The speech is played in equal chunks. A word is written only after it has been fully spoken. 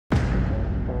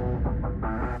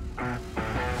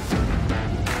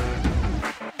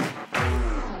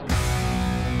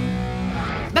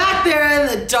there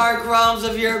in the dark realms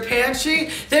of your pantry,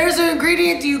 there's an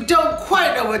ingredient you don't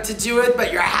quite know what to do with,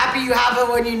 but you're happy you have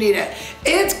it when you need it.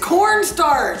 It's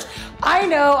cornstarch. I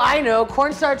know,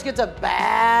 cornstarch gets a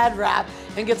bad rap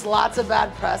and gets lots of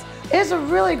bad press. It's a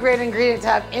really great ingredient to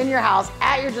have in your house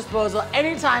at your disposal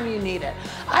anytime you need it.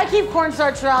 I keep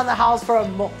cornstarch around the house for a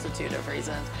multitude of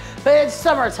reasons. But it's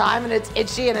summertime and it's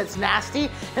itchy and it's nasty,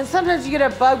 and sometimes you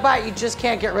get a bug bite you just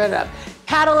can't get rid of.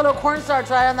 Add a little cornstarch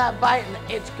right on that bite and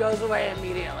the itch goes away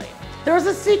immediately. There was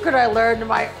a secret I learned in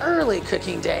my early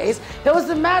cooking days. That was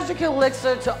the magic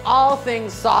elixir to all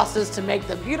things sauces to make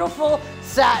them beautiful,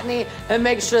 satiny, and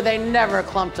make sure they never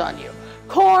clumped on you.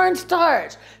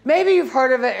 Cornstarch. Maybe you've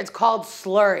heard of it, it's called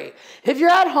slurry. If you're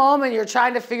at home and you're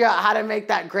trying to figure out how to make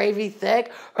that gravy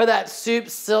thick or that soup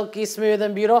silky smooth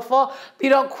and beautiful, but you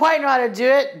don't quite know how to do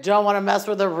it, don't want to mess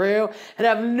with the roux, and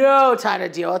have no time to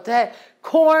deal with it,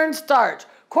 cornstarch.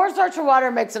 Cornstarch and water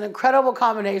makes an incredible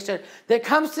combination that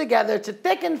comes together to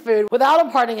thicken food without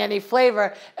imparting any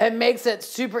flavor and makes it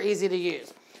super easy to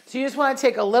use. So you just want to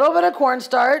take a little bit of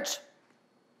cornstarch,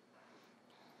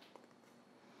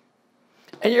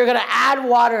 and you're gonna add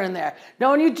water in there.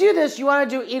 Now when you do this, you wanna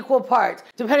do equal parts,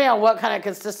 depending on what kind of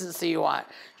consistency you want.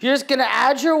 You're just gonna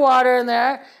add your water in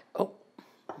there. Oh.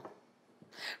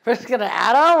 We're just gonna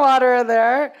add our water in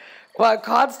there while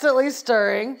constantly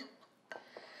stirring.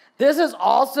 This is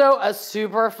also a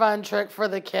super fun trick for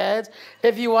the kids.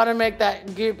 If you wanna make that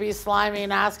goopy, slimy,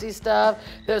 nasty stuff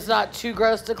that's not too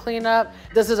gross to clean up,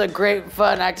 this is a great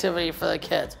fun activity for the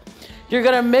kids. You're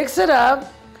gonna mix it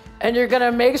up, and you're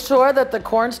gonna make sure that the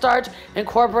cornstarch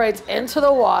incorporates into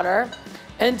the water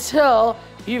until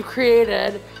you've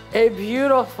created a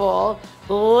beautiful,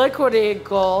 liquidy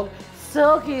gold,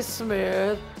 silky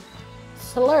smooth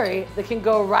slurry that can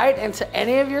go right into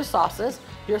any of your sauces,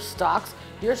 your stocks,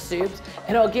 your soups,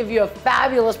 and it'll give you a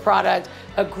fabulous product,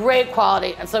 a great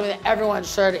quality, and something that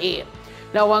everyone's sure to eat.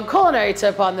 Now, one culinary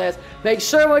tip on this, make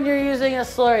sure when you're using a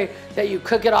slurry that you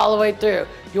cook it all the way through.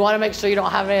 You wanna make sure you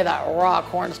don't have any of that raw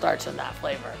cornstarch in that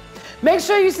flavor. Make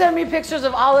sure you send me pictures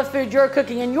of all the food you're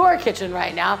cooking in your kitchen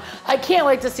right now. I can't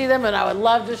wait to see them and I would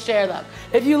love to share them.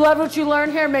 If you love what you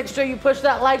learned here, make sure you push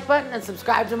that like button and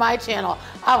subscribe to my channel.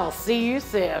 I will see you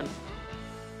soon.